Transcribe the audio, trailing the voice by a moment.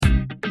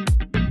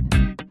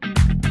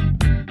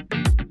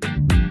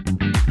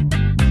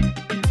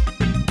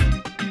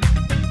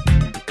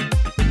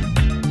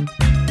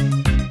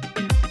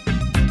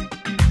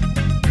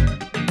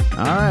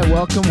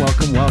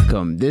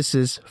welcome. This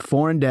is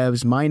Foreign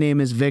Devs. My name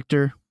is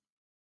Victor.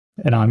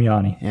 And I'm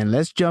Yanni. And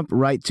let's jump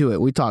right to it.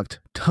 We talked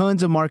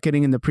tons of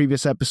marketing in the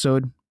previous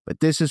episode,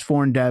 but this is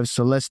Foreign Devs,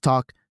 so let's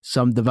talk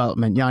some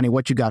development. Yanni,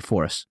 what you got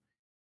for us?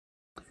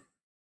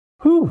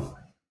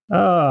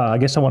 I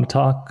guess I want to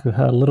talk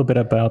a little bit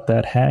about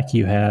that hack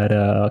you had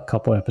a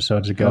couple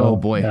episodes ago. Oh,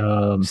 boy.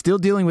 Still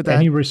dealing with that.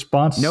 Any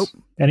response? Nope.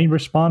 Any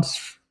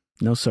response?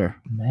 No, sir.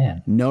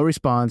 Man. No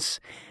response.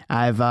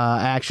 I've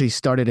actually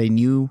started a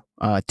new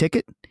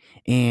ticket,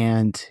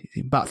 and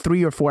about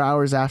 3 or 4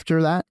 hours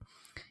after that,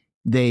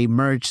 they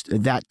merged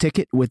that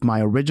ticket with my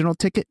original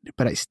ticket,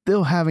 but I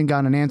still haven't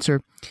gotten an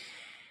answer.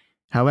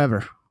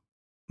 However,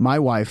 my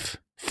wife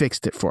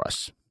fixed it for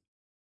us.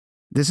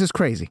 This is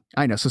crazy.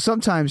 I know. So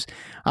sometimes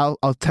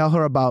I'll tell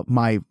her about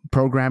my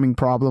programming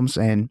problems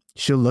and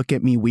she'll look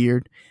at me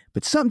weird.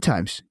 But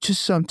sometimes,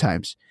 just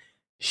sometimes,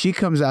 she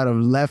comes out of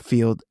left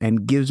field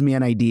and gives me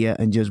an idea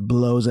and just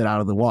blows it out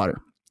of the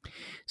water.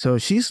 So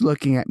she's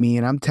looking at me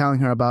and I'm telling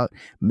her about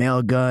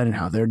Mailgun and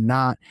how they're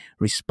not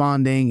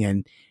responding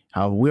and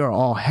how we're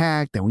all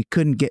hacked and we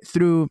couldn't get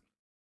through.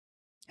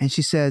 And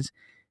she says,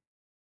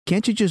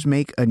 "Can't you just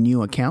make a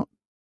new account?"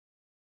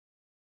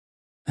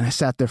 And I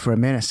sat there for a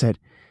minute and said,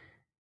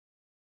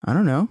 "I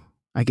don't know.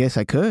 I guess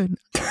I could."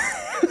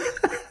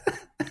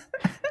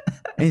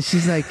 And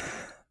she's like,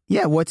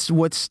 "Yeah,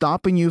 what's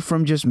stopping you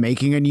from just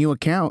making a new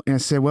account?" And I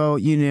said, "Well,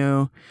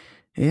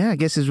 I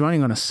guess it's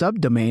running on a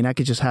subdomain. I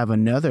could just have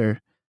another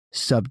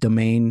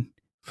subdomain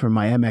for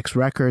my MX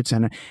records."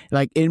 And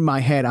like in my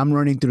head, I'm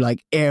running through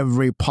like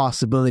every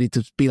possibility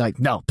to be like,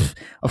 "No,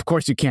 of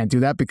course you can't do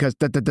that because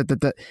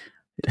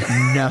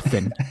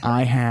nothing."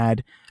 I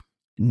had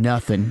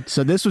nothing.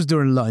 So this was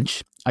during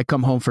lunch. I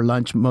come home for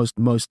lunch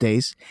most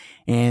days.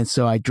 And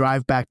so I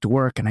drive back to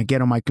work and I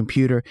get on my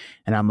computer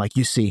and I'm like,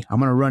 I'm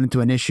going to run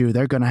into an issue.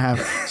 They're going to have,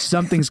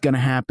 something's going to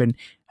happen.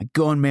 I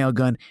go on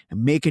Mailgun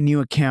and make a new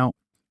account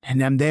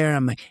and I'm there.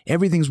 I'm like,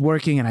 everything's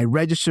working. And I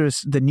register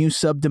the new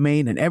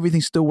subdomain and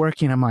everything's still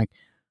working. I'm like,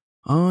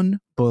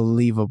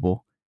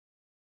 unbelievable.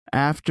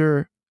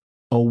 After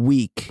a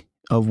week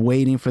of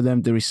waiting for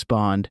them to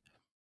respond,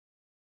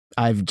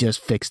 I've just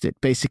fixed it.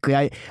 Basically,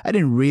 I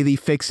didn't really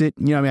fix it.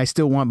 I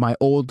still want my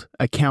old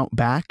account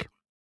back,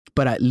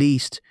 but at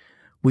least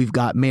we've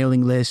got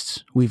mailing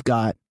lists. We've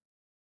got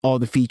all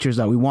the features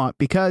that we want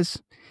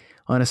because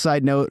on a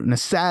sad note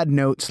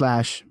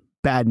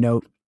 / bad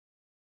note,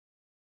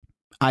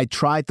 I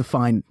tried to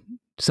find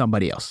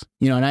somebody else,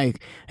 and I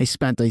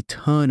spent a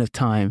ton of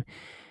time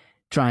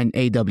trying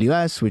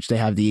AWS, which they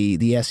have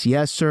the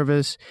SES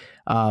service.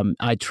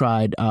 I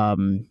tried,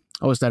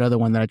 what was that other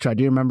one that I tried?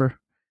 Do you remember?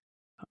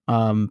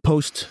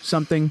 Post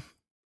something.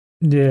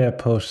 Yeah,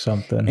 Post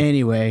something.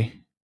 Anyway,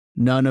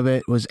 none of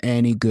it was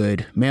any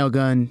good.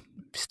 Mailgun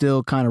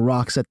still kind of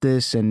rocks at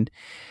this, and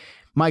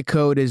my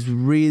code is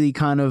really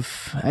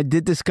I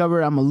did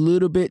discover I'm a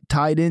little bit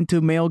tied into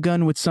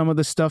Mailgun with some of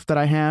the stuff that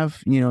I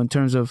have, in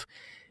terms of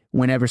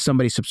whenever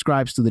somebody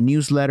subscribes to the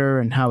newsletter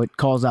and how it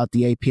calls out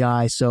the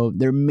API. So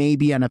there may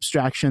be an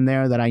abstraction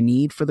there that I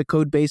need for the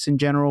code base in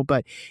general,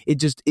 but it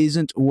just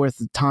isn't worth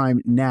the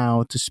time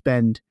now to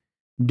spend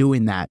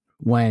doing that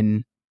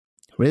when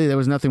really there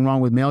was nothing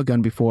wrong with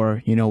Mailgun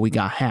before, we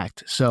got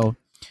hacked. So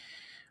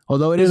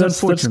although it is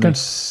unfortunate.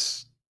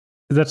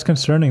 That's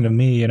concerning to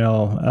me,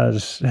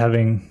 as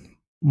having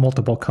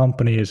multiple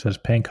companies as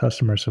paying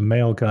customers of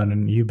Mailgun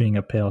and you being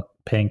a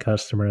paying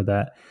customer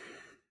that,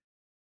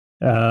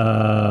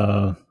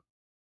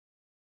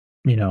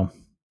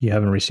 you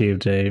haven't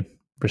received a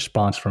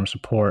response from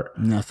support.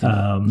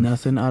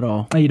 Nothing at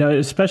all.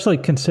 Especially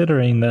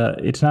considering that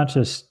it's not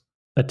just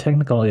a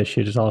technical issue,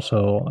 is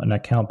also an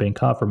account being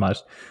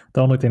compromised.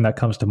 The only thing that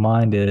comes to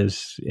mind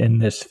is in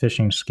this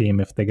phishing scheme,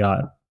 if they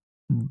got,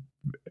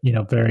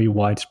 very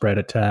widespread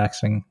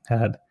attacks and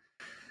had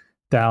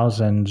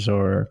thousands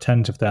or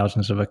tens of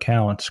thousands of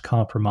accounts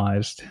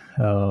compromised,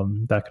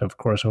 that could, of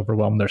course,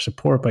 overwhelm their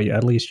support. But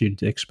at least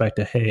you'd expect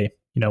hey,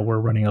 we're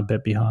running a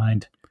bit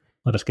behind.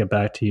 Let us get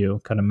back to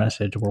you kind of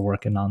message. We're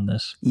working on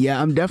this.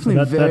 Yeah, I'm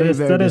definitely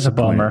that is a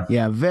bummer.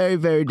 Yeah, very,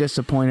 very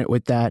disappointed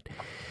with that.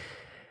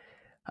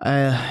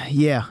 I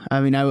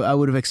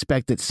would have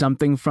expected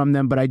something from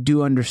them, but I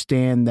do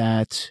understand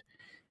that.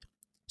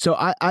 So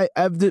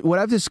what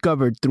I've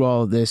discovered through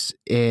all of this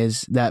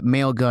is that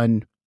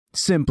Mailgun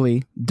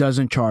simply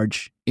doesn't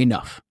charge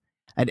enough.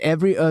 At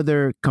every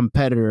other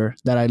competitor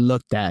that I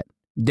looked at,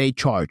 they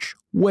charge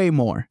way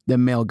more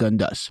than Mailgun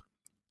does.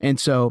 And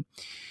so,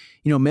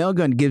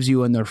 Mailgun gives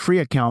you in their free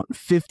account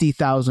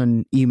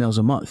 50,000 emails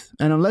a month.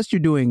 And unless you're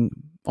doing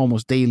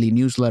almost daily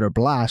newsletter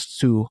blasts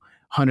to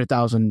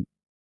 100,000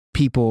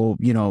 people,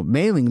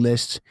 mailing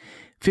lists,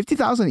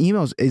 50,000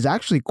 emails is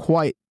actually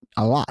quite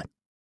a lot,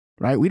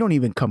 right? We don't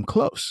even come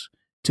close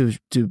to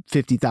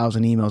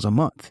 50,000 emails a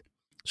month.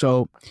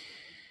 So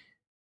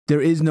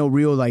there is no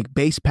real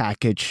base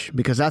package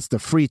because that's the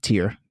free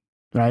tier,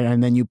 right?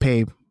 And then you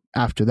pay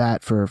after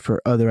that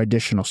for other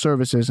additional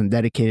services and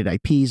dedicated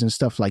IPs and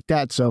stuff like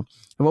that. So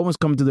I've almost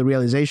come to the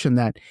realization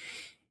that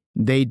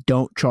they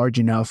don't charge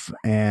enough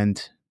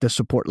and the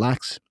support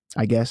lacks,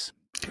 I guess.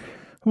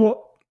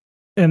 Well,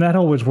 and that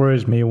always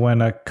worries me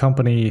when a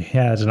company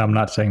has, and I'm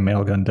not saying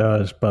Mailgun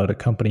does, but a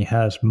company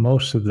has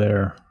most of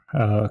their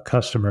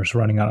customers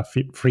running on a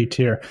free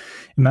tier.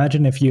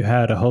 Imagine if you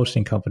had a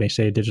hosting company,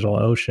 say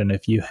DigitalOcean,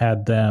 if you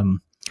had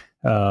them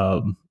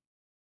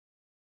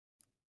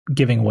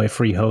giving away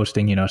free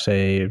hosting,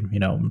 say,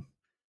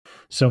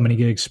 so many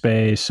gig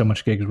space, so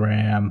much gig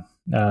RAM,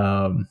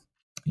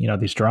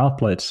 these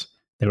droplets,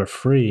 they were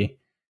free.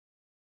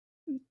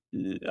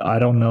 I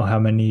don't know how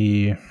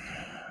many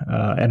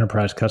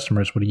enterprise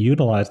customers would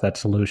utilize that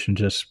solution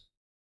just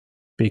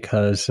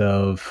because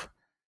of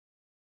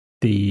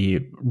the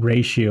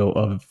ratio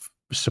of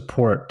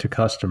support to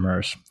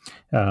customers.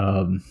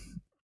 It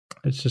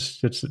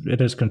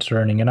is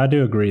concerning. And I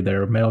do agree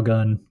there.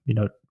 Mailgun,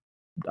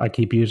 I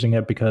keep using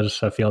it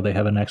because I feel they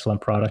have an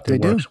excellent product.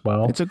 It works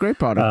well. It's a great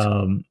product.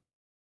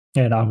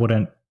 And I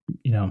wouldn't,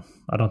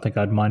 I don't think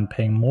I'd mind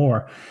paying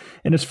more.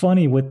 And it's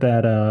funny with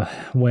that,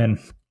 when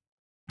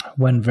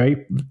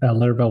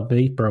Laravel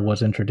Vapor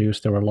was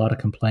introduced, there were a lot of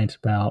complaints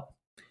about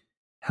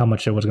how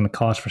much it was going to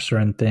cost for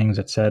certain things,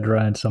 et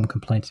cetera, and some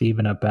complaints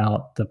even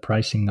about the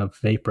pricing of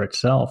Vapor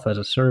itself as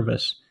a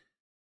service.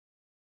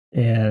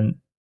 And,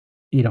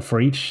 for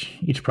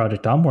each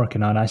project I'm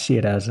working on, I see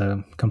it as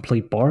a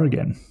complete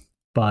bargain.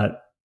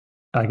 But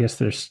I guess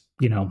there's,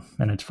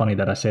 and it's funny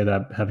that I say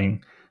that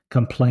having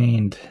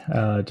complained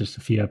just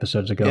a few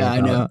episodes ago. Yeah,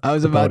 I know. I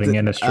was about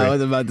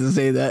to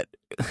say that.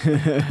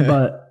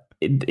 But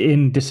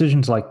in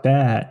decisions like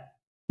that,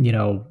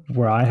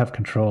 where I have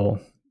control,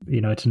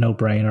 it's a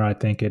no-brainer. I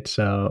think it's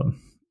a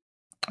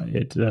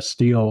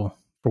steal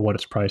for what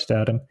it's priced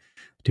at, and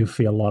I do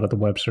feel a lot of the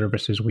web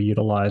services we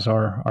utilize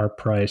are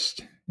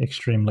priced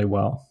extremely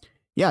well.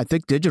 Yeah, I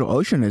think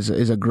DigitalOcean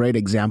is a great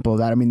example of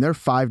that. I mean, their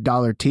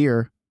 $5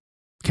 tier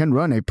can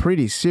run a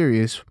pretty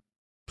serious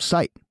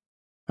site.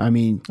 I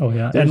mean, oh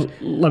yeah, and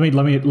let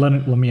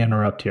me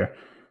interrupt here.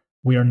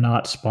 We are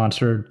not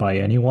sponsored by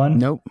anyone.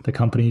 Nope. The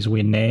companies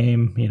we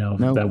name,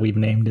 nope, that we've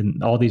named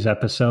in all these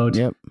episodes,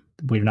 yep,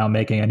 we're not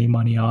making any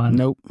money on.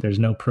 Nope. There's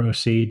no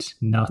proceeds,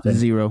 nothing.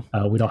 Zero.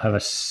 We don't have a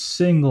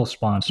single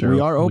sponsor. We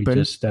are open. We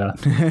just,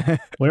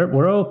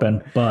 we're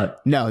open,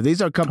 but no,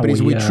 these are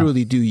companies we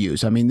truly do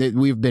use. I mean,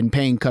 we've been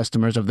paying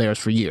customers of theirs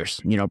for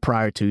years,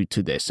 prior to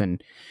this.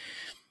 And,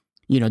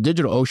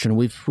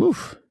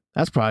 DigitalOcean,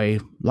 that's probably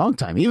a long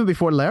time. Even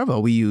before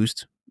Laravel, we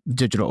used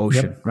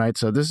DigitalOcean, yep, right?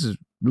 So this is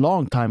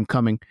long time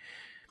coming.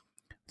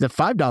 The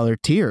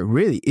 $5 tier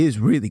really is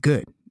really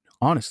good,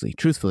 honestly,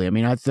 truthfully. I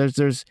mean,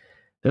 there's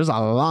a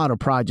lot of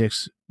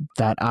projects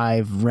that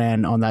I've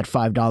ran on that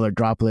 $5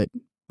 droplet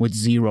with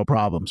zero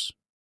problems.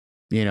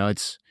 You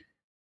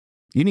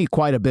need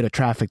quite a bit of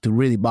traffic to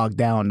really bog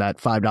down that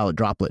 $5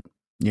 droplet.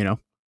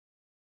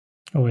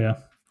 Oh yeah,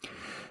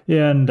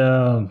 and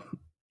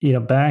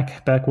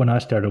back when I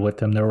started with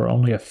them, there were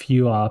only a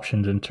few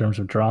options in terms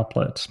of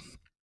droplets.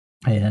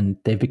 And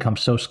they've become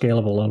so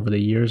scalable over the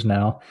years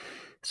now.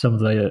 Some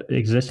of the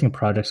existing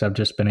projects I've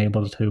just been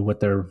able to, with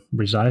their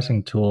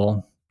resizing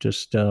tool,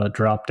 just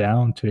drop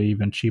down to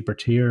even cheaper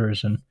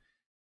tiers, and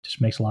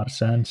just makes a lot of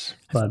sense.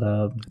 But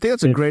I think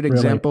that's a great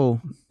example.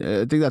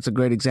 I think that's a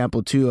great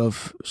example too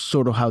of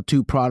sort of how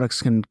two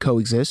products can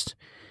coexist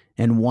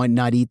and one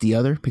not eat the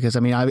other. Because I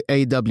mean,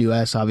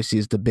 AWS obviously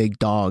is the big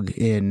dog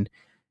in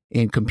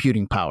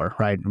computing power,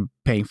 right? I'm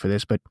paying for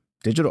this, but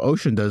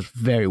DigitalOcean does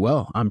very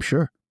well, I'm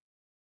sure.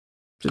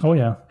 Oh,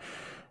 yeah.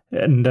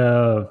 And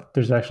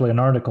there's actually an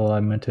article I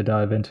meant to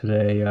dive in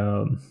today,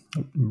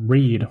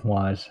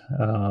 read-wise,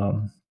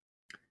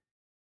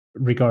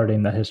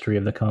 regarding the history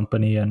of the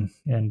company and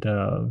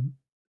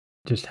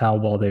just how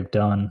well they've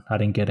done. I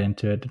didn't get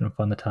into it, didn't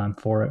find the time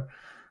for it.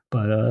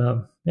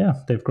 But, yeah,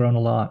 they've grown a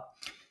lot.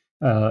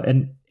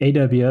 And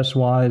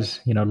AWS-wise,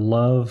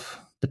 love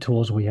the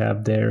tools we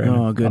have there. And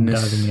oh,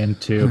 goodness. I'm diving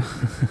into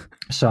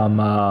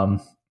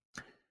some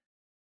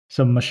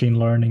machine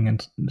learning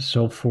and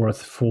so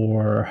forth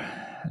for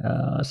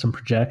some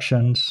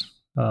projections,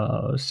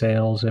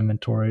 sales,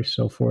 inventory,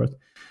 so forth.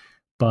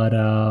 But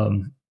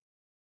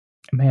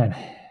man,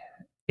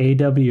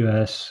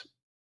 AWS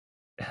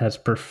has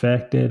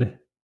perfected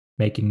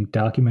making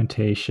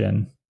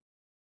documentation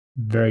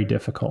very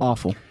difficult.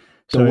 Awful.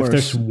 So if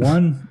there's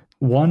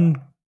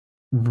one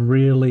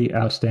really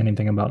outstanding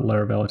thing about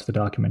Laravel, it's the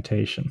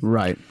documentation.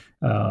 Right.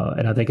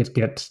 And I think it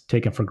gets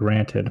taken for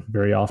granted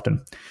very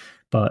often.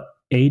 But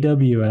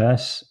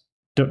AWS,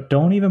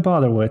 don't even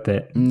bother with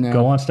it. No.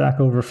 Go on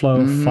Stack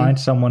Overflow, find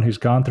someone who's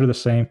gone through the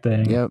same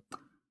thing. Yep.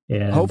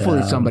 And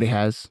hopefully somebody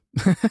has.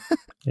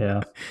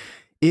 Yeah.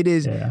 It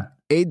is. Yeah.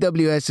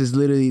 AWS is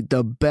literally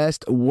the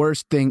best,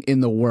 worst thing in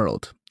the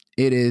world.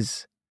 It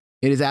is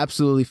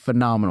absolutely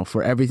phenomenal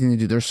for everything they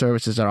do. Their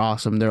services are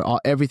awesome.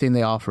 Everything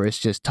they offer is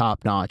just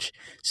top notch.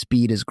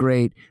 Speed is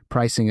great.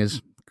 Pricing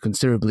is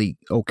considerably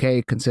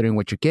okay considering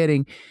what you're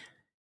getting.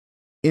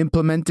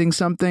 Implementing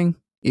something,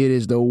 it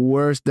is the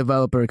worst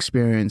developer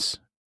experience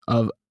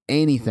of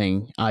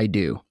anything I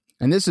do.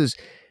 And this is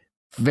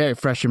very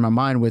fresh in my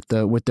mind with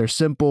their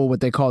simple,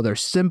 what they call their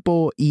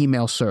simple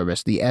email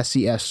service, the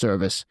SES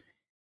service.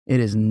 It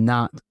is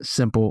not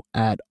simple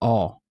at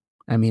all.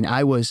 I mean,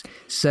 I was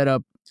set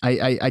up.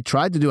 I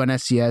tried to do an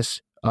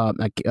SES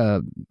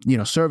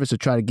service to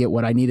try to get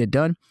what I needed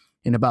done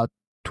in about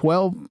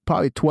 12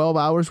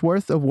 hours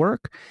worth of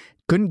work.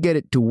 Couldn't get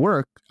it to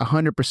work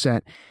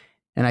 100%,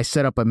 and I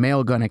set up a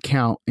Mailgun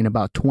account in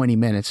about 20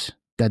 minutes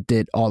that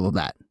did all of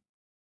that.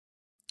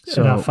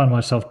 So, and I found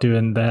myself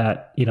doing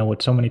that,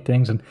 with so many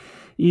things, and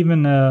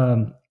even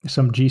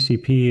some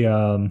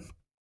GCP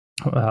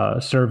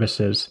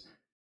services.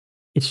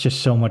 It's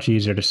just so much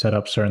easier to set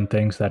up certain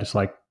things that it's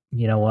like,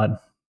 you know what,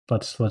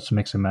 let's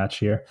mix and match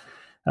here.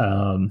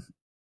 But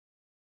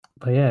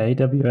yeah,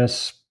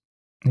 AWS,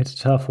 it's a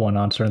tough one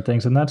on certain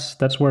things, and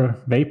that's where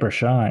Vapor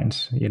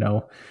shines.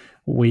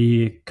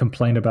 We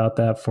complained about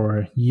that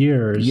for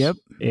years. Yep.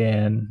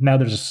 And now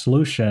there's a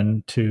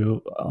solution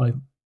to a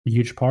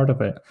huge part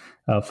of it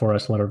for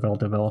us Laravel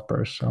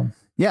developers. So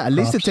yeah, at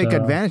least to take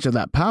advantage of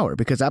that power,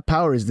 because that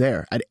power is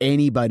there at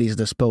anybody's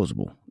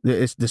disposal.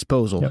 It's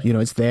disposal. Yep.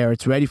 It's there.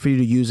 It's ready for you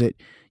to use it.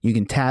 You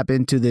can tap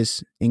into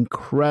this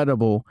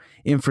incredible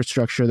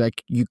infrastructure that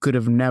you could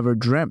have never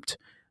dreamt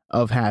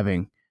of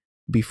having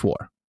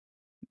before,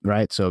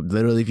 right? So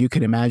literally, if you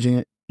can imagine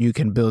it, you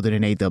can build it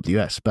in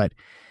AWS. But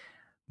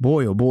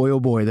boy, oh boy, oh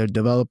boy, their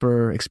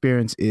developer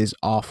experience is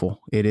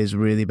awful. It is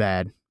really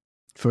bad,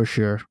 for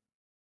sure.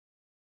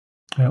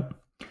 Yep.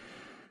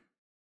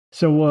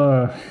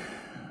 So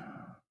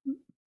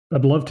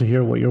I'd love to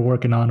hear what you're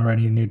working on or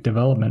any new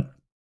development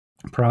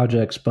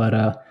projects,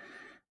 but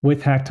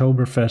with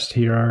Hacktoberfest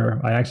here,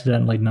 I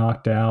accidentally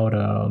knocked out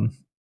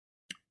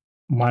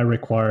my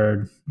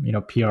required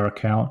PR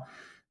account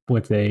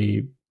with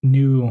a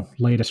new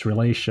latest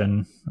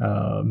relation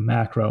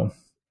macro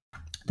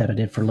that I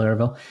did for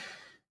Laravel.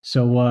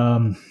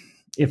 So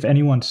if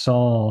anyone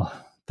saw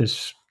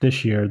this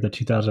year, the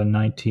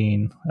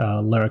 2019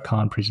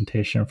 Laracon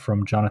presentation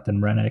from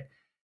Jonathan Rennick,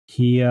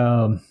 he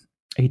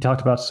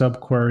talked about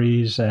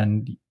subqueries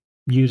and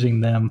using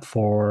them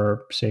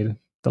for, say,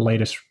 the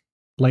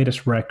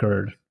latest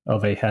record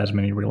of a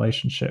has-many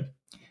relationship.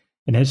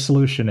 And his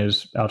solution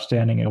is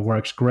outstanding. It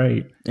works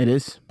great. It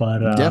is. But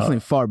definitely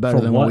far better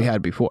than what we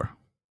had before.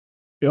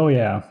 Oh,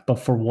 yeah. But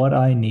for what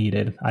I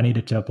needed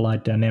to apply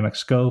dynamic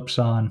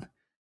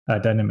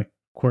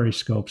query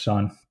scopes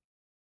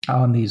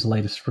on these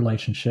latest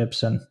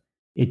relationships, and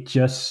it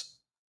just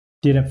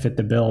didn't fit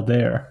the bill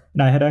there.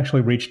 And I had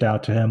actually reached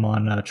out to him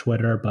on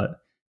Twitter,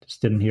 but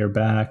just didn't hear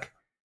back.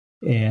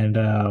 And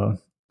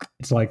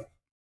it's like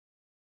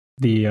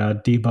the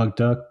debug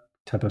duck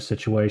type of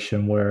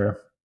situation where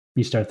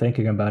you start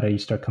thinking about it, you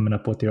start coming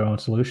up with your own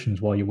solutions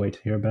while you wait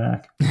to hear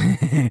back.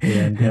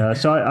 And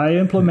so I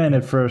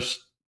implemented first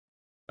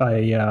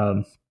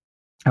a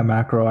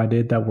macro I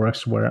did that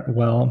works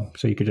well.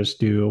 So you could just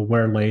do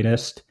where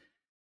latest,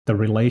 the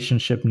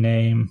relationship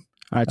name.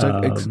 All right.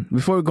 So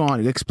before we go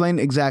on, explain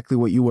exactly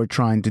what you were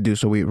trying to do,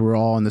 so we're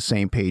all on the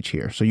same page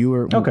here. So you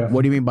were. Okay.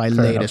 What do you mean by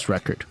Fair latest enough.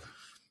 record?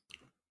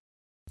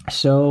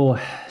 So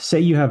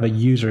say you have a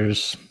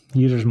users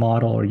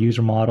model or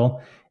user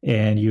model,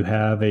 and you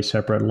have a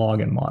separate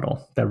login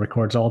model that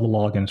records all the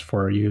logins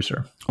for a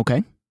user.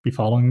 Okay. You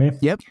following me?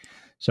 Yep.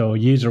 So a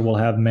user will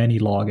have many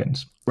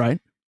logins.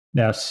 Right.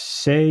 Now,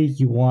 say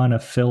you want to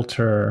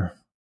filter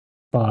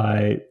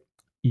by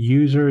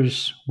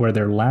users where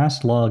their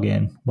last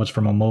login was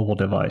from a mobile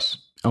device.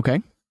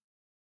 Okay.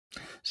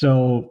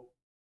 So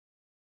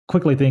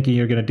quickly thinking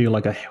you're going to do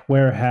like a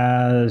where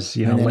has,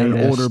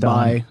 latest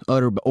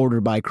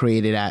order by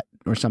created at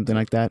or something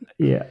like that.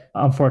 Yeah.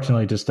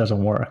 Unfortunately, it just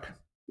doesn't work.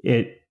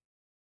 It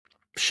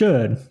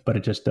should, but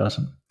it just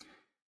doesn't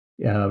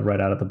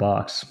right out of the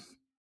box.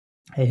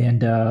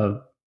 And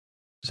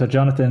so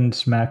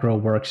Jonathan's macro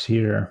works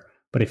here,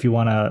 but if you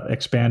want to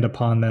expand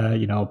upon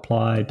that,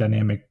 apply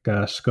dynamic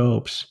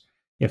scopes,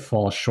 it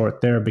falls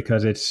short there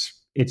because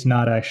it's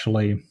not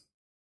actually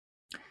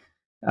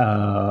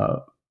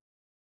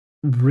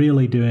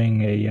really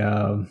doing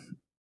a.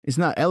 It's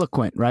not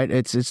eloquent, right?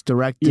 It's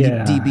direct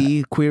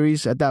DB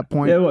queries at that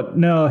point.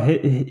 No,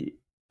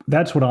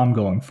 that's what I'm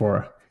going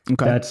for.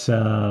 Okay. That's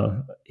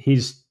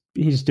he's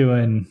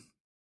doing.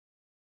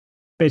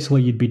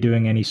 Basically, you'd be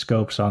doing any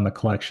scopes on the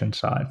collection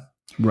side.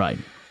 Right.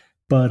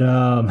 But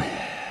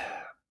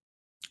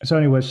so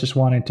anyways, just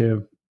wanted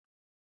to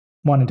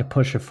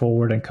push it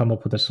forward and come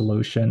up with a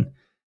solution.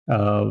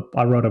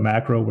 I wrote a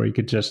macro where you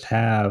could just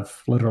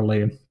have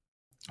literally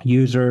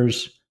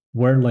users,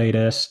 where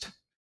latest,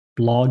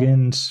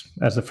 logins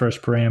as the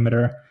first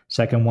parameter.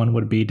 Second one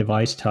would be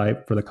device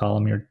type for the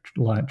column you're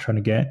trying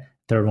to get.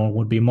 Third one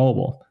would be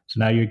mobile. So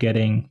now you're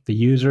getting the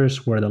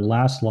users where the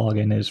last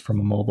login is from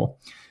a mobile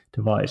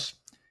device.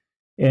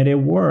 And it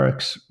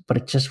works, but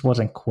it just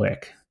wasn't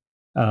quick.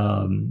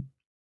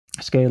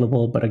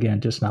 Scalable, but again,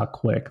 just not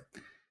quick.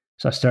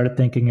 So I started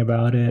thinking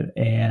about it,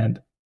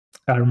 and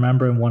I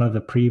remember in one of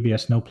the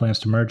previous No Plans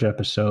to Merge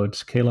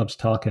episodes, Caleb's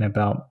talking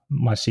about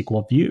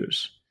MySQL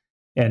views.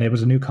 And it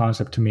was a new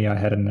concept to me. I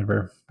hadn't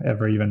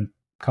ever even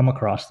come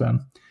across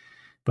them.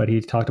 but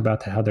he talked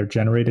about how they're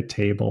generated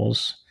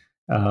tables.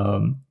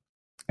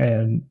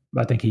 And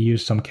I think he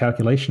used some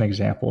calculation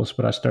examples,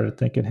 but I started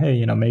thinking,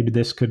 hey, maybe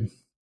this could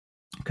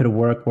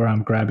work where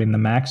I'm grabbing the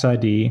max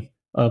ID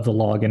of the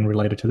login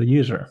related to the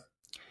user.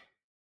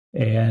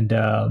 And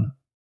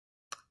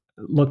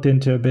looked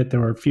into a bit. There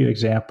were a few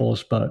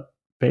examples, but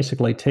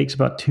basically it takes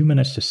about 2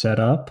 minutes to set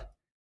up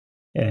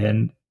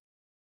and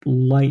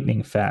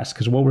lightning fast.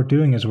 Because what we're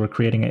doing is we're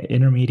creating an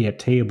intermediate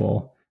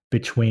table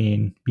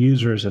between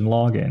users and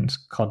logins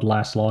called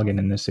last login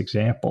in this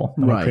example.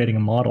 And we're creating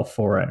a model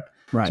for it.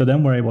 Right. So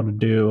then we're able to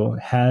do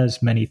has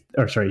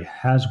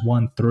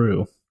one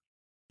through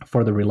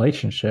for the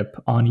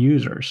relationship on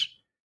users.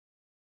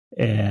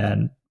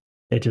 And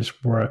it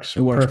just works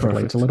perfectly.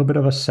 Perfect. It's a little bit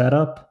of a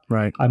setup.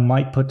 Right. I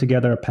might put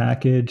together a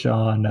package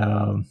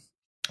on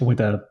with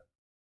a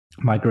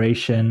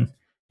migration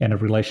and a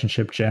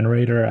relationship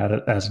generator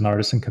as an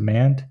artisan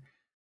command,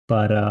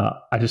 but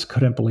I just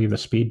couldn't believe the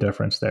speed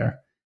difference there.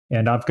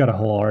 And I've got a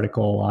whole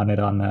article on it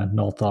on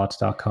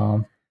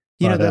nullthoughts.com.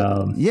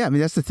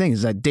 That's the thing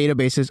is that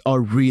databases are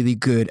really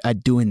good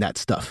at doing that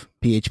stuff.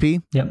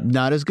 PHP,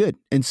 not as good.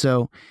 And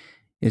so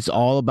it's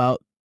all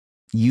about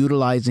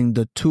utilizing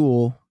the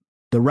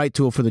right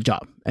tool for the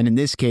job. And in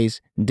this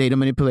case, data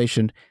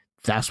manipulation,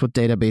 that's what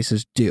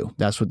databases do.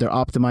 That's what they're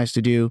optimized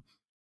to do.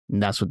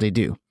 And that's what they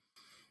do.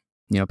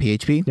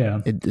 PHP,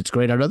 it's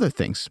great at other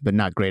things, but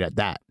not great at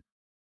that.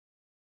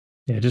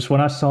 Yeah, just when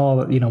I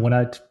saw, when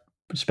I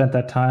spent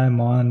that time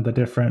on the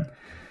different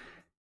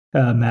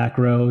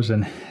macros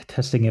and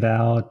testing it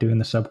out, doing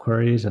the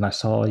subqueries, and I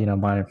saw,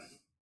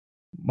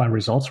 my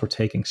results were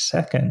taking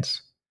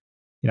seconds.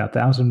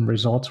 1,000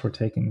 results were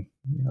taking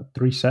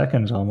 3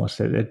 seconds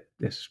almost. It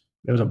was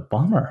a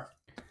bummer.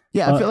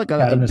 Yeah, I feel like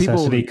out of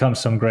necessity comes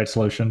some great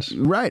solutions.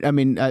 Right. I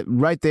mean,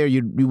 right there,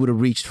 you would have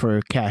reached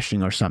for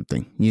caching or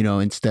something,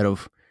 instead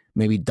of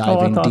maybe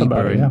diving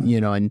deeper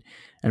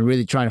and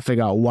really trying to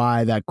figure out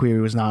why that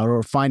query was not,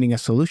 or finding a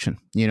solution,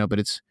 but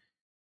it's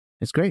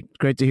great. It's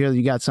great to hear that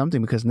you got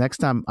something, because next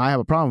time I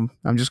have a problem,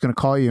 I'm just going to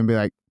call you and be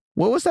like,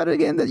 what was that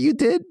again that you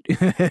did?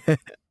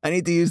 I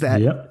need to use that.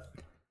 Yep.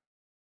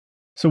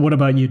 So what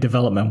about you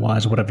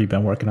development-wise? What have you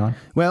been working on?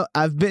 Well,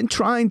 I've been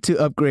trying to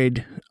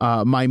upgrade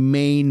my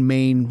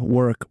main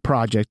work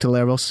project to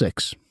level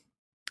 6.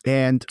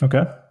 And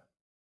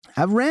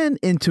I've ran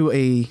into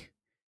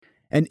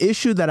an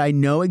issue that I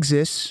know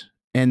exists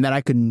and that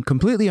I can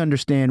completely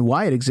understand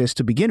why it exists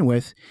to begin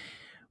with,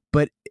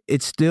 but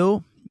it's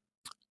still,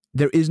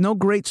 there is no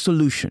great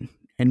solution.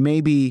 And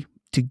maybe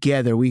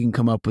together we can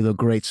come up with a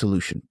great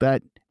solution,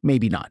 but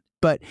maybe not.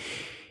 But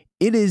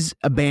it is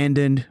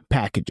abandoned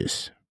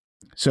packages.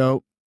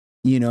 So,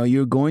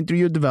 you're going through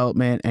your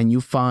development and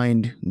you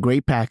find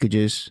great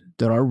packages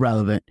that are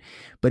relevant.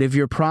 But if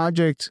your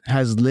project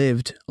has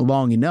lived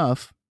long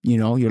enough,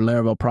 your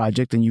Laravel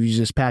project, and you use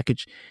this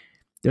package,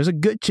 there's a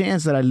good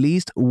chance that at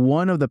least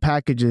one of the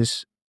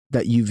packages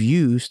that you've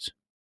used,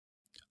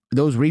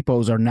 those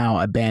repos are now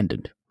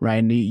abandoned, right?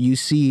 And you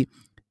see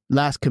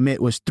last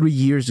commit was 3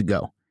 years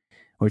ago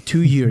or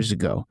 2 years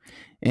ago.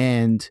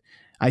 And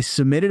I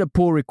submitted a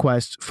pull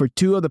request for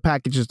 2 of the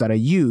packages that I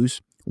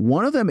use.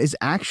 One of them is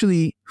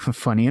actually,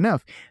 funny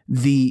enough,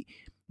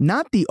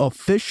 not the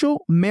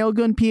official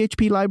Mailgun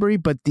PHP library,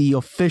 but the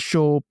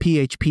official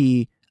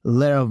PHP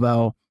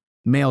Laravel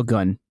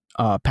Mailgun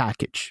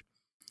package.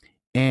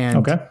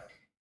 And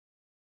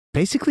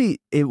basically,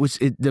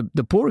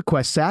 the pull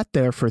request sat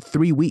there for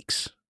 3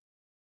 weeks.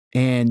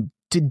 And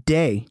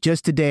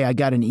just today, I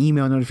got an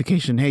email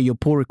notification, hey, your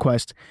pull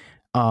request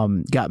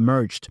got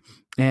merged.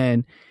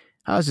 And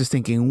I was just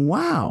thinking,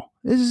 wow,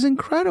 this is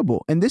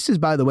incredible. And this is,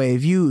 by the way,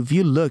 if you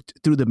looked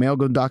through the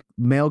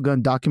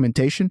Mailgun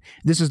documentation,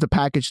 this is the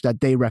package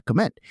that they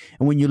recommend.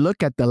 And when you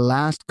look at the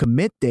last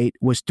commit date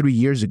was 3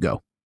 years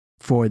ago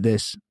for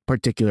this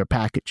particular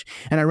package.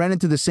 And I ran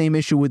into the same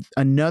issue with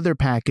another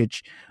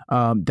package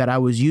that I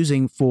was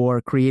using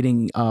for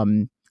creating,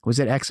 was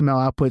it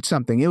XML output,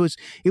 something? It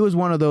was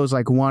one of those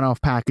like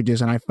one-off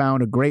packages, and I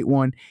found a great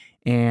one.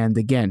 And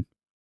again,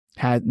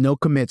 had no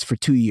commits for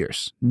 2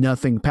 years.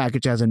 Nothing,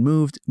 package hasn't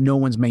moved. No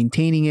one's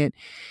maintaining it.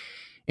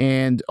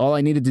 And all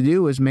I needed to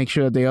do was make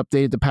sure that they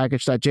updated the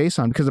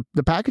package.json, because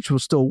the package will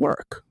still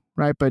work,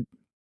 right? But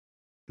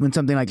when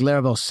something like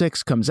Laravel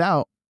 6 comes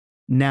out,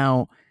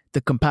 now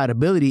the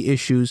compatibility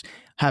issues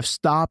have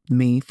stopped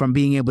me from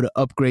being able to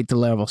upgrade to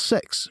Laravel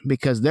 6,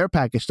 because their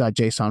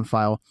package.json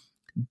file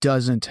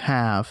doesn't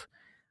have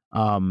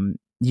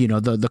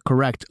the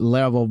correct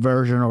Laravel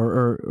version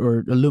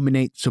or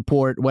Illuminate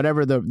support,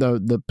 whatever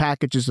the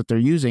packages that they're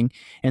using.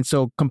 And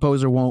so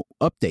Composer won't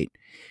update.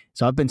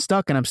 So I've been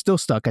stuck, and I'm still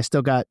stuck. I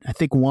still got, I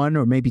think, 1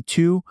 or maybe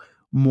 2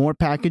 more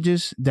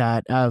packages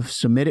that I've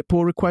submitted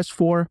pull requests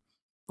for,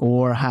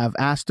 or have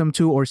asked them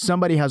to, or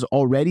somebody has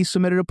already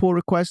submitted a pull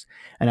request,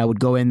 and I would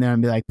go in there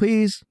and be like,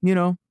 please,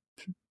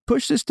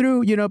 push this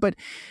through, but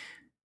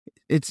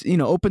it's,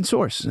 open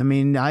source. I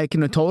mean, I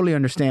can totally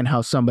understand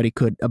how somebody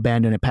could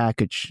abandon a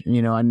package,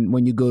 and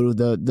when you go to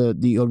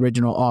the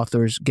original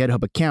author's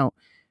GitHub account,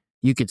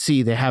 you could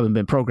see they haven't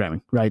been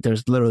programming, right?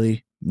 There's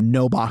literally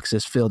no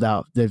boxes filled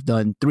out. They've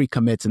done 3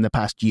 commits in the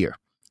past year.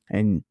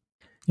 And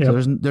so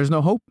there's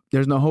no hope.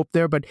 There's no hope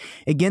there. But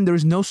again,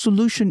 there's no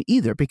solution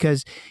either,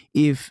 because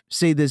if,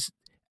 say,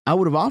 I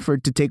would have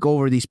offered to take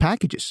over these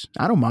packages.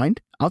 I don't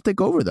mind. I'll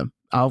take over them.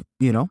 I'll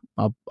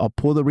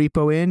pull the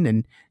repo in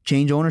and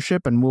change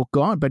ownership and we'll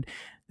go on. But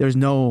there's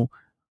no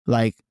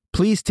like,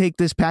 please take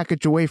this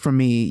package away from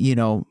me,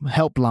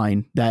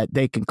 helpline that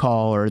they can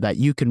call or that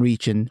you can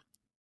reach. And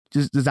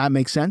does that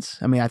make sense?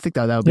 I mean, I think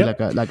that would be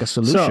like a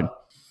solution.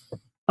 So,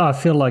 I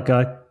feel like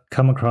I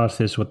come across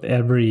this with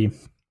every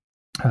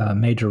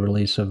major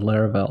release of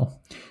Laravel.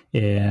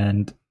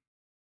 And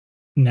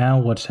now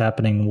what's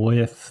happening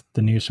with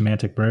the new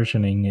semantic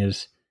versioning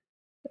is,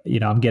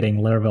 I'm getting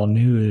Laravel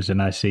news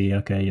and I see,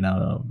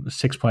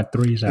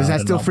 6.3 is out. Does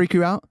that still freak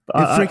you out?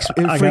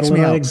 It freaks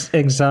me out.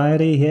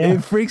 Anxiety, yeah.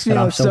 It freaks me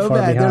out so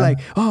bad. Behind. They're like,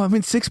 oh, I'm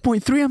in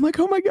 6.3. I'm like,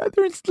 oh my God,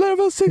 they're in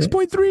Laravel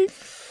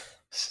 6.3.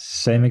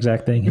 Same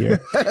exact thing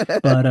here.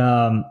 But,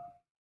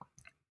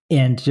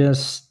 and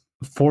just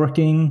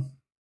forking,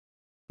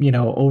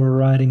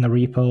 overriding the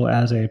repo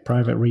as a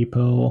private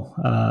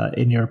repo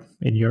in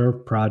your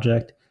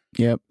project.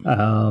 Yep.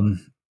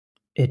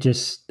 It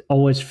just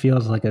always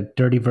feels like a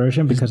dirty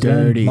version, because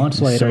then months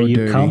later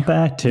you come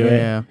back to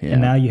it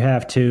and now you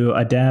have to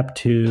adapt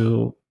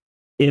to,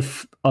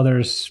 if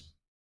others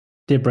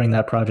did bring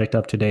that project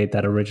up to date,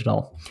 that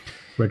original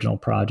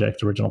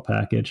project, original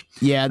package.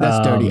 Yeah,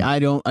 that's dirty.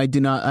 I've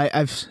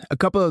a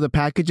couple of the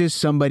packages,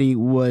 somebody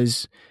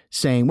was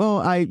saying,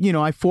 well,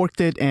 I forked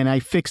it and I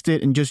fixed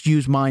it and just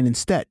used mine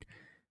instead.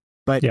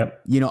 But,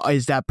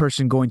 is that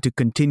person going to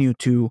continue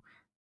to,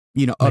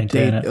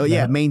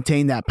 update,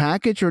 maintain that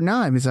package or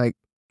not? It's like,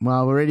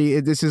 well, already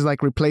this is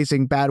like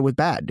replacing bad with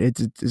bad.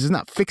 This is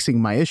not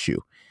fixing my issue.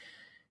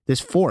 This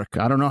fork,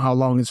 I don't know how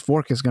long this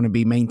fork is going to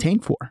be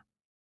maintained for.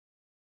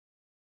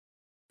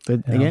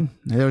 But again,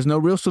 there's no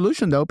real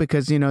solution though,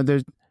 because,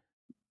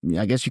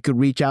 I guess you could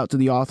reach out to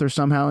the author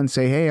somehow and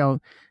say, hey,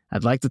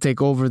 I'd like to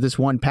take over this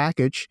one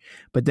package.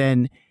 But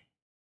then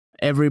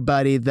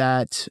everybody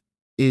that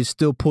is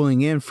still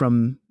pulling in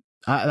from,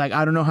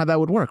 I don't know how that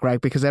would work,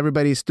 right? Because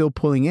everybody's still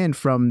pulling in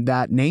from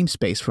that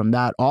namespace, from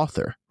that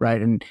author,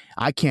 right? And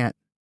I can't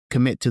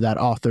commit to that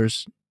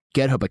author's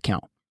GitHub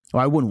account,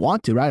 or I wouldn't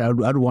want to, right?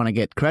 I'd want to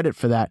get credit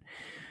for that.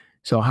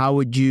 So how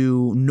would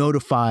you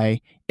notify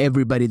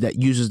everybody that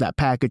uses that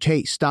package,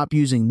 hey, stop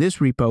using this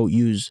repo,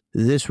 use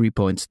this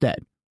repo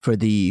instead for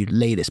the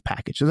latest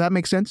package? Does that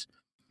make sense?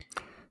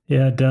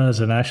 Yeah, it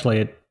does. And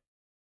actually,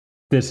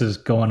 this is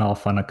going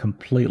off on a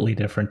completely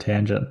different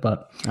tangent,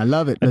 but I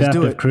love it. Let's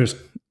do it.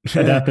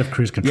 Adaptive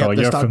cruise control.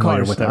 You're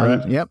familiar with it,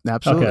 right? Yep,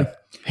 absolutely.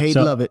 Okay.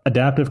 Love it.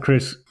 Adaptive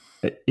cruise.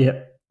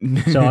 Yep.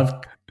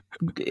 So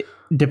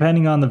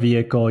depending on the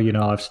vehicle,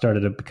 I've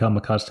started to become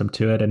accustomed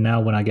to it. And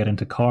now when I get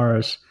into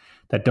cars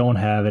that don't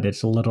have it,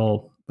 it's a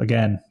little,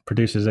 again,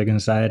 produces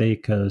anxiety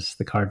because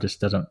the car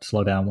just doesn't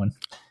slow down when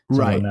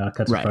someone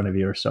cuts in front of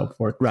you or so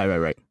forth.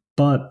 Right.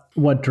 But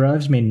what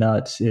drives me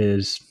nuts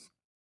is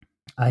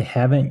I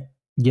haven't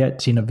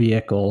yet seen a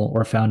vehicle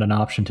or found an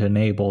option to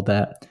enable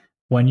that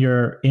when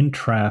you're in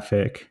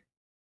traffic,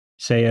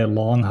 say a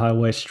long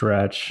highway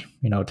stretch,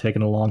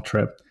 taking a long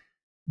trip,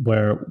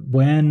 where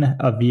when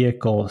a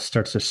vehicle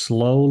starts to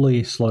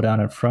slowly slow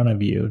down in front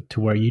of you to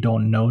where you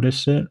don't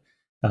notice it,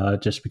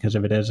 just because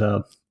of it is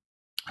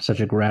such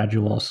a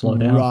gradual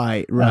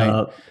slowdown.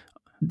 Right.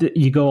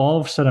 You go all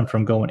of a sudden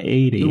from going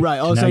 80. Right.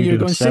 All of a sudden you're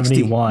going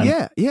 71.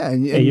 60. Yeah.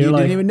 And you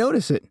didn't even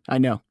notice it. I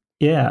know.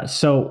 Yeah.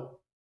 So,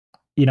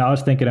 I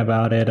was thinking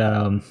about it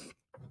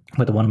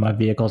with one of my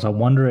vehicles. I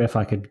wonder if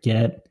I could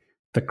get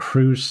the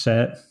cruise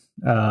set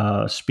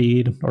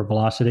speed or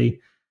velocity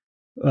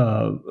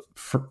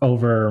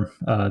over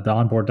the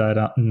onboard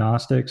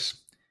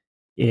diagnostics.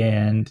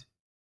 And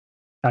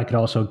I could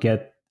also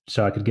get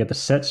the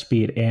set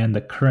speed and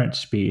the current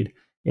speed,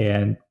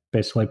 and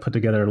basically put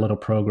together a little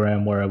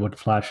program where it would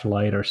flash a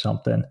light or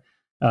something.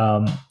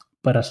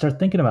 But I start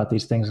thinking about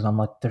these things and I'm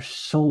like, they're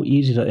so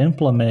easy to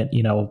implement,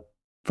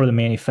 for the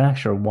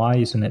manufacturer. Why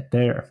isn't it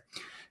there?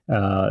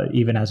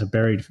 Even as a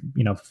buried,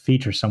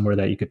 feature somewhere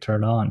that you could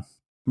turn on.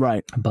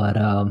 Right. But,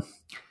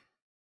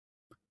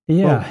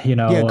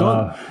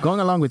 going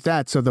along with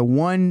that. So the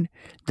one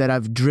that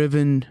I've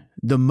driven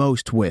the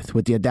most with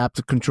the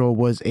adaptive control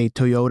was a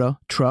Toyota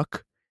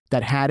truck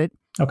that had it.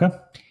 Okay.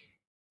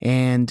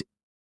 And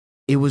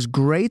it was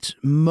great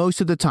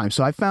most of the time.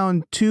 So I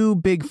found 2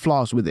 big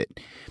flaws with it.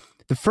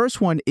 The first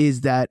one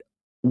is that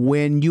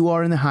when you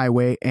are in the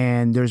highway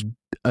and there's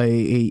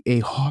a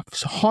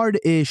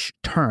hard-ish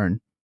turn,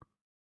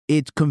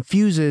 it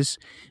confuses,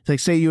 like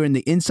say you're in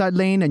the inside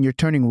lane and you're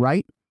turning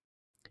right,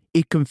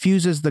 it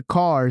confuses the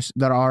cars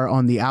that are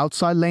on the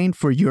outside lane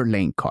for your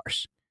lane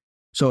cars.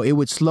 So it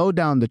would slow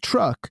down the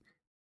truck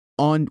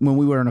when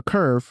we were on a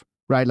curve,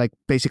 right? Like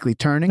basically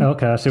turning.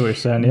 Okay, I see what you're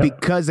saying. Yep.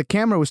 Because the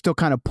camera was still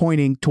kind of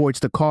pointing towards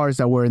the cars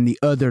that were in the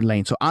other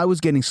lane. So I was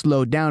getting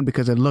slowed down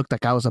because it looked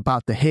like I was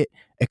about to hit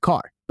a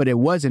car, but it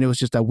wasn't. It was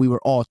just that we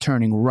were all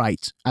turning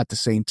right at the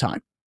same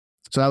time.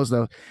 So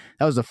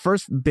that was the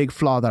first big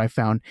flaw that I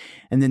found.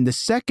 And then the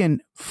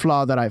second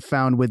flaw that I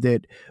found with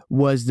it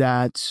was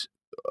that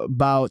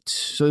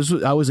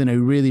I was in a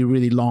really,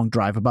 really long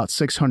drive, about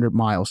 600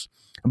 miles.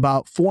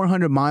 About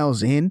 400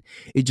 miles in,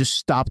 it just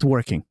stopped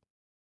working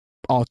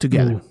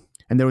altogether. Ooh.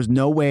 And there was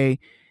no way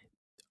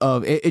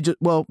of it.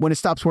 When it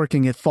stops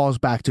working, it falls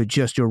back to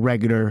just your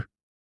regular,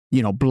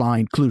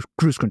 blind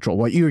cruise control,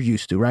 what you're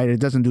used to, right? It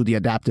doesn't do the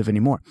adaptive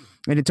anymore.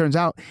 And it turns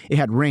out it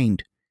had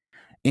rained.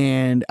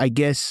 And I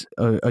guess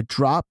a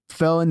drop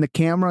fell in the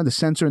camera, the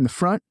sensor in the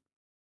front,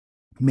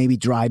 maybe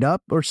dried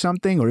up or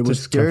something, or it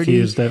was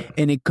dirty,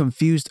 and it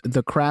confused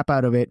the crap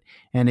out of it,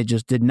 and it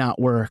just did not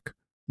work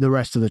the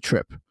rest of the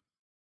trip.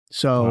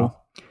 So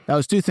that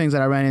was two things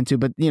that I ran into.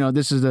 But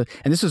this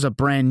is a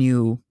brand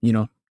new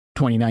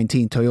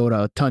 2019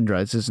 Toyota Tundra.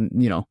 This isn't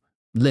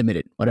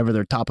limited, whatever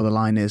their top of the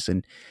line is,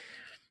 and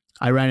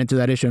I ran into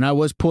that issue. And I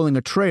was pulling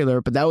a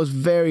trailer, but that was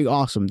very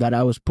awesome that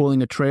I was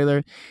pulling a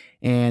trailer.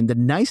 And the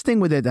nice thing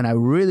with it, and I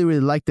really, really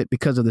liked it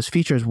because of this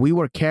feature, is we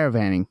were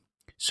caravanning.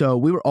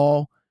 So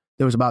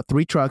there was about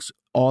 3 trucks.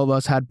 All of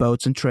us had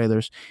boats and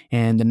trailers.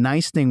 And the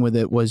nice thing with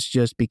it was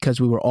just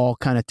because we were all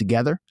kind of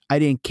together, I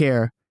didn't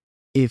care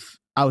if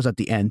I was at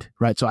the end,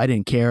 right? So I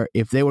didn't care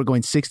if they were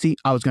going 60,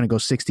 I was going to go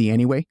 60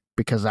 anyway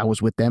because I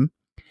was with them.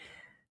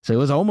 So it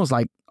was almost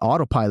like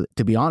autopilot,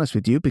 to be honest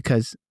with you,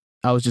 because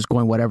I was just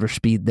going whatever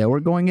speed they were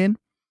going in.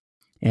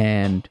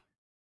 And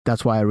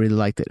that's why I really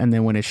liked it. And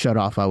then when it shut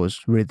off, I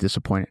was really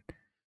disappointed.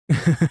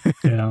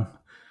 Yeah.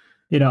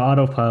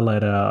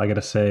 Autopilot, I got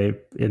to say,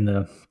 in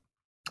the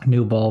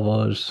new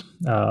Volvos,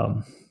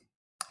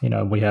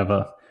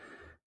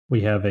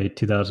 we have a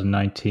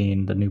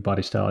 2019, the new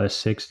body style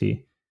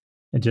S60,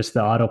 and just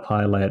the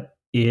autopilot,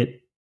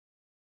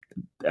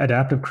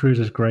 adaptive cruise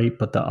is great,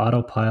 but the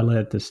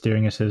autopilot, the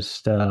steering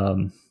assist,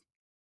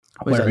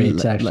 where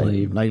it's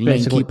actually like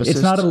lane keep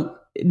assist?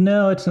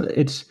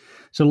 It's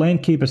so lane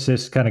keep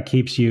assist kind of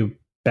keeps you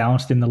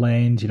balanced in the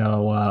lanes,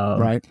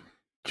 right.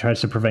 Tries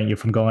to prevent you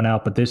from going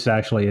out, but this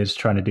actually is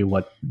trying to do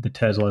what the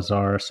Teslas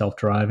are,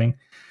 self-driving,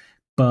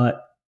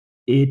 but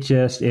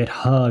it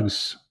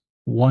hugs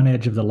one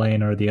edge of the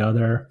lane or the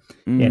other,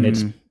 and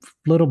it's a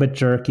little bit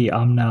jerky.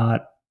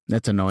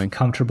 That's annoying.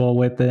 Comfortable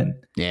with it.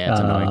 Yeah, it's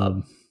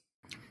annoying.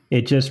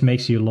 It just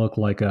makes you look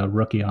like a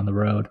rookie on the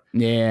road.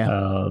 Yeah.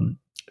 I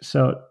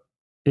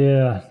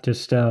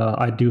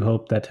do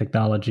hope that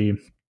technology,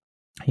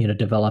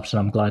 develops, and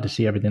I'm glad to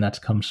see everything that's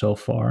come so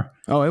far.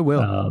 Oh, it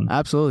will.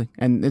 Absolutely.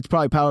 And it's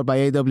probably powered by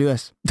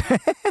AWS.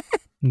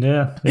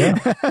 Yeah.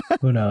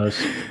 Who knows?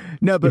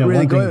 No, but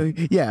really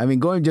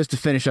going just to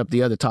finish up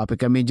the other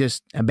topic,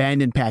 just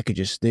abandoned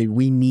packages.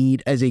 We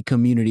need, as a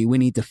community, we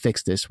need to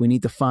fix this. We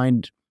need to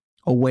find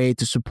a way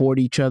to support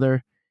each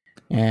other.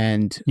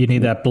 And you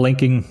need that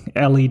blinking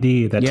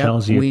LED that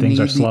tells you things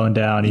are slowing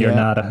down. You're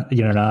not,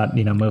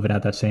 moving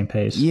at that same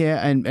pace.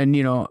 Yeah. And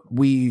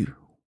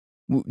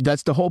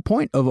that's the whole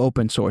point of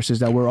open source, is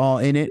that we're all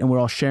in it and we're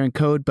all sharing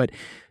code. But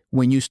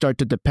when you start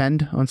to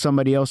depend on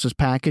somebody else's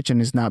package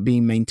and it's not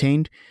being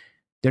maintained,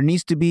 there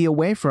needs to be a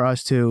way for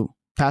us to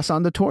pass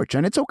on the torch.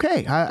 And it's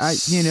okay. I'm not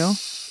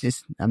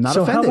offended.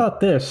 So how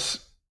about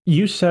this?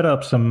 You set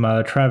up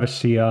some Travis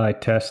CI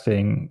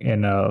testing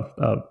in a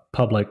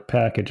public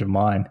package of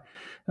mine,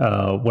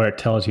 where it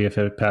tells you if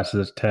it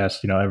passes the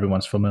test.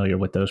 Everyone's familiar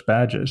with those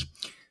badges.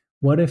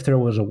 What if there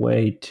was a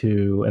way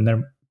to,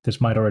 and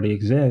this might already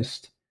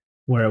exist,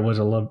 where it was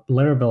a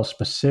Laravel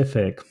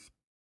specific,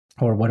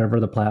 or whatever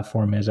the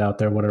platform is out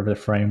there, whatever the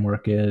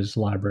framework is,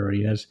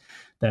 library is,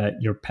 that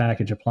your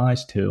package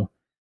applies to.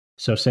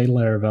 So say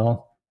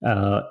Laravel,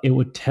 it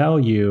would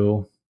tell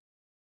you,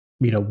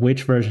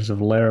 which versions of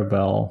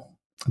Laravel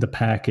the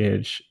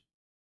package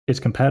is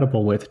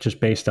compatible with, just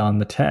based on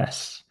the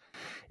tests.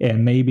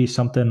 And maybe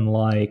something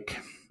like...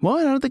 Well,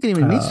 I don't think it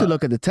even needs to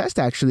look at the test,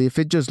 actually. If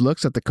it just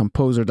looks at the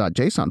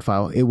composer.json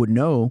file, it would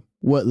know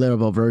what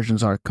Laravel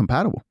versions are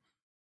compatible.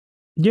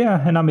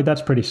 Yeah, and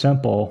that's pretty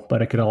simple,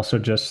 but it could also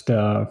just,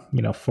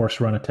 force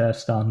run a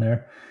test on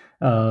there.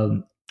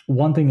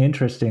 One thing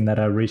interesting that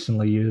I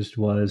recently used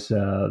was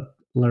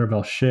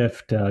Laravel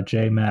Shift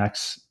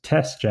JMax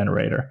test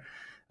generator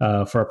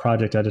for a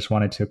project. I just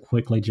wanted to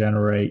quickly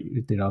generate,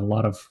 a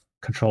lot of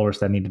controllers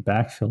that needed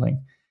backfilling.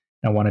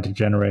 I wanted to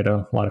generate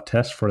a lot of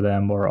tests for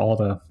them, or all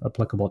the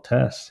applicable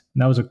tests.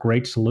 And that was a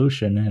great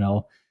solution.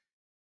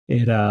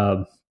 It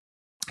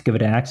give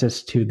it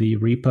access to the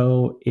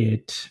repo.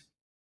 It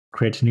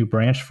creates a new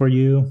branch for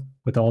you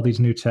with all these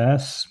new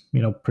tests,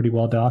 pretty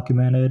well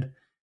documented.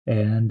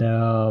 And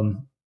that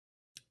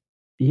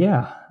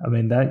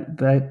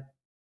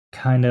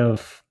kind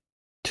of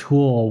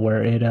tool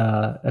where it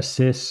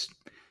assists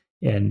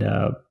and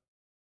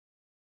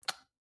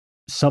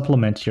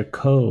supplements your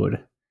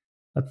code,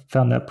 I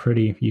found that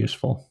pretty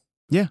useful.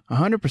 Yeah,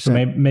 100%. So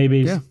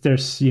maybe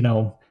there's,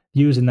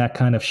 using that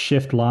kind of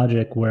shift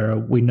logic where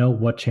we know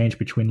what changed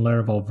between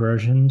Laravel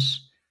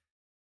versions.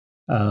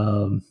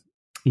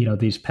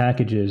 These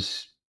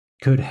packages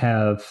could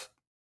have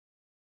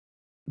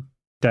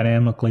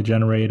dynamically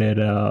generated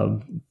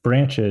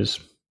branches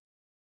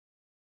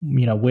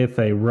with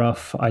a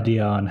rough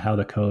idea on how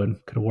the code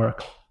could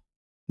work.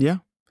 Yeah.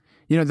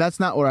 That's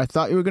not what I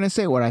thought you were going to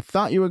say. What I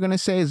thought you were going to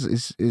say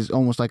is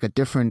almost like a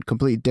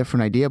completely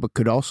different idea, but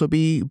could also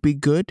be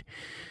good.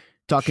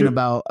 Talking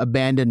about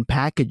abandoned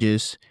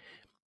packages,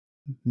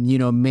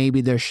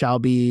 maybe there shall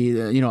be,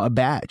 a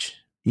badge,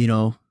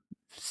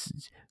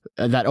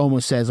 that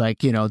almost says like,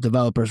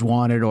 developers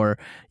wanted, or,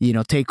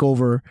 take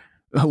over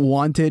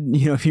wanted,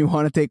 if you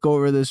want to take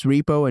over this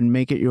repo and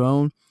make it your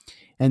own.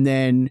 And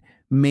then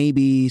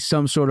maybe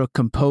some sort of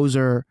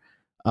composer,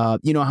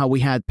 how we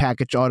had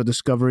package auto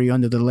discovery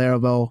under the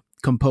Laravel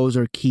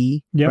composer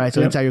key, right?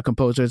 So inside your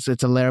composer, it's a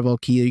Laravel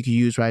key that you can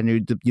use, right?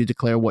 And you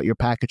declare what your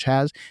package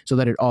has so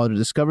that it auto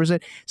discovers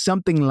it.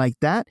 Something like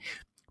that,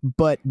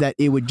 but that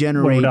it would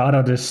generate... would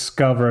auto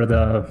discover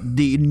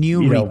the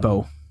new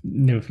repo.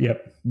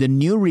 The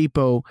new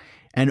repo,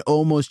 and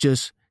almost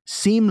just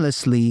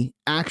seamlessly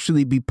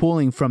actually be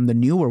pulling from the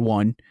newer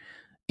one,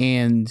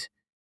 and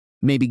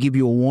maybe give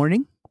you a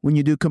warning when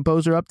you do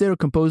composer update or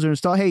composer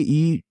install.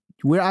 Hey,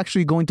 we're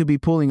actually going to be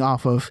pulling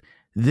off of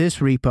this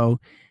repo.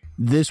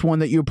 This one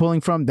that you're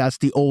pulling from, that's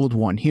the old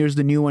one. Here's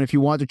the new one. If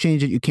you want to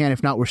change it, you can.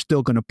 If not, we're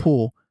still going to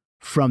pull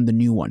from the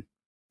new one.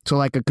 So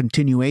like a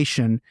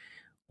continuation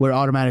where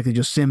automatically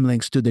just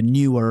symlinks to the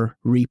newer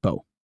repo.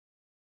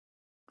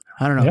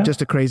 I don't know,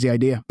 just a crazy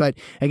idea. But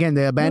again,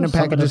 the abandoned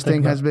packages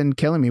thing has been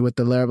killing me with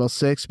the Laravel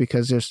 6,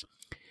 because there's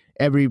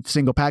every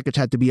single package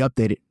had to be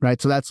updated,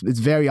 right? So it's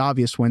very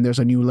obvious when there's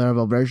a new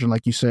Laravel version,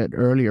 like you said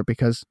earlier,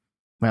 because,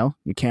 well,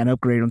 you can't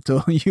upgrade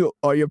until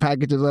all your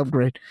packages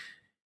upgrade.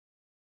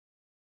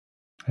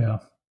 Yeah.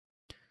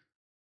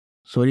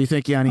 So what do you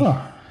think, Yanni?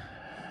 Well,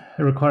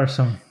 it requires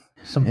some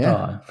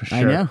thought, for sure.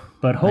 I know.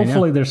 But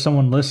hopefully there's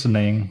someone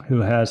listening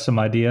who has some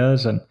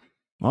ideas. And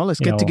well,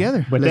 let's get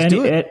together. Let's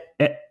do it.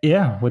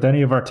 With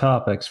any of our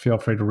topics, feel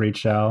free to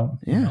reach out.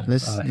 Yeah,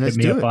 let's hit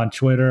me up on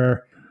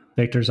Twitter.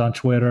 Victor's on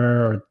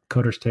Twitter, or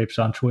Coders Tapes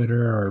on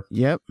Twitter, or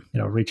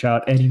reach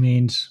out any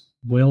means.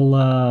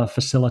 We'll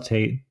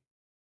facilitate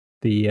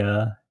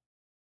the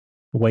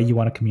way you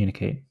want to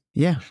communicate.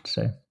 Yeah, I should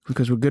say,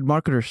 because we're good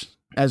marketers,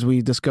 as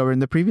we discovered in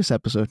the previous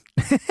episode.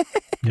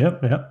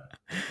 Yep.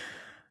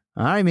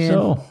 All right, man.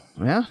 So,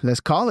 let's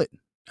call it.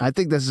 I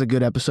think this is a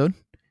good episode.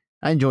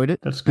 I enjoyed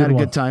it. That's a good. I had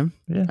a good time.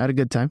 Yeah. I had a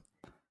good time.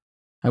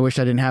 I wish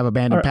I didn't have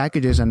abandoned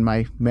packages and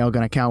my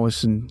Mailgun account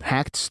was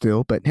hacked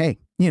still, but hey,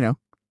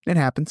 it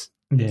happens.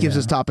 Yeah. Gives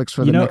us topics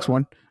for the next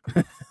one.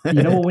 You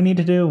know what we need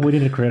to do? We need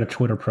to create a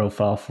Twitter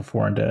profile for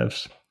foreign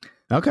devs.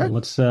 Okay.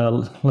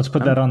 So let's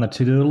put that on the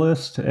to-do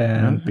list,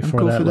 and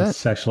before that,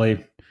 let's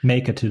actually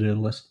make a to-do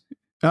list.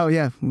 Oh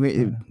yeah,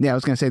 I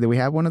was going to say that we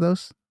have one of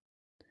those.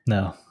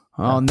 No.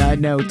 On that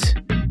note,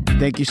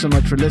 thank you so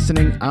much for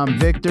listening. I'm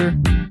Victor.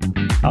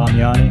 I'm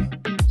Yanni.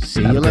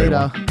 See you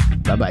later.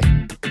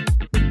 Bye-bye.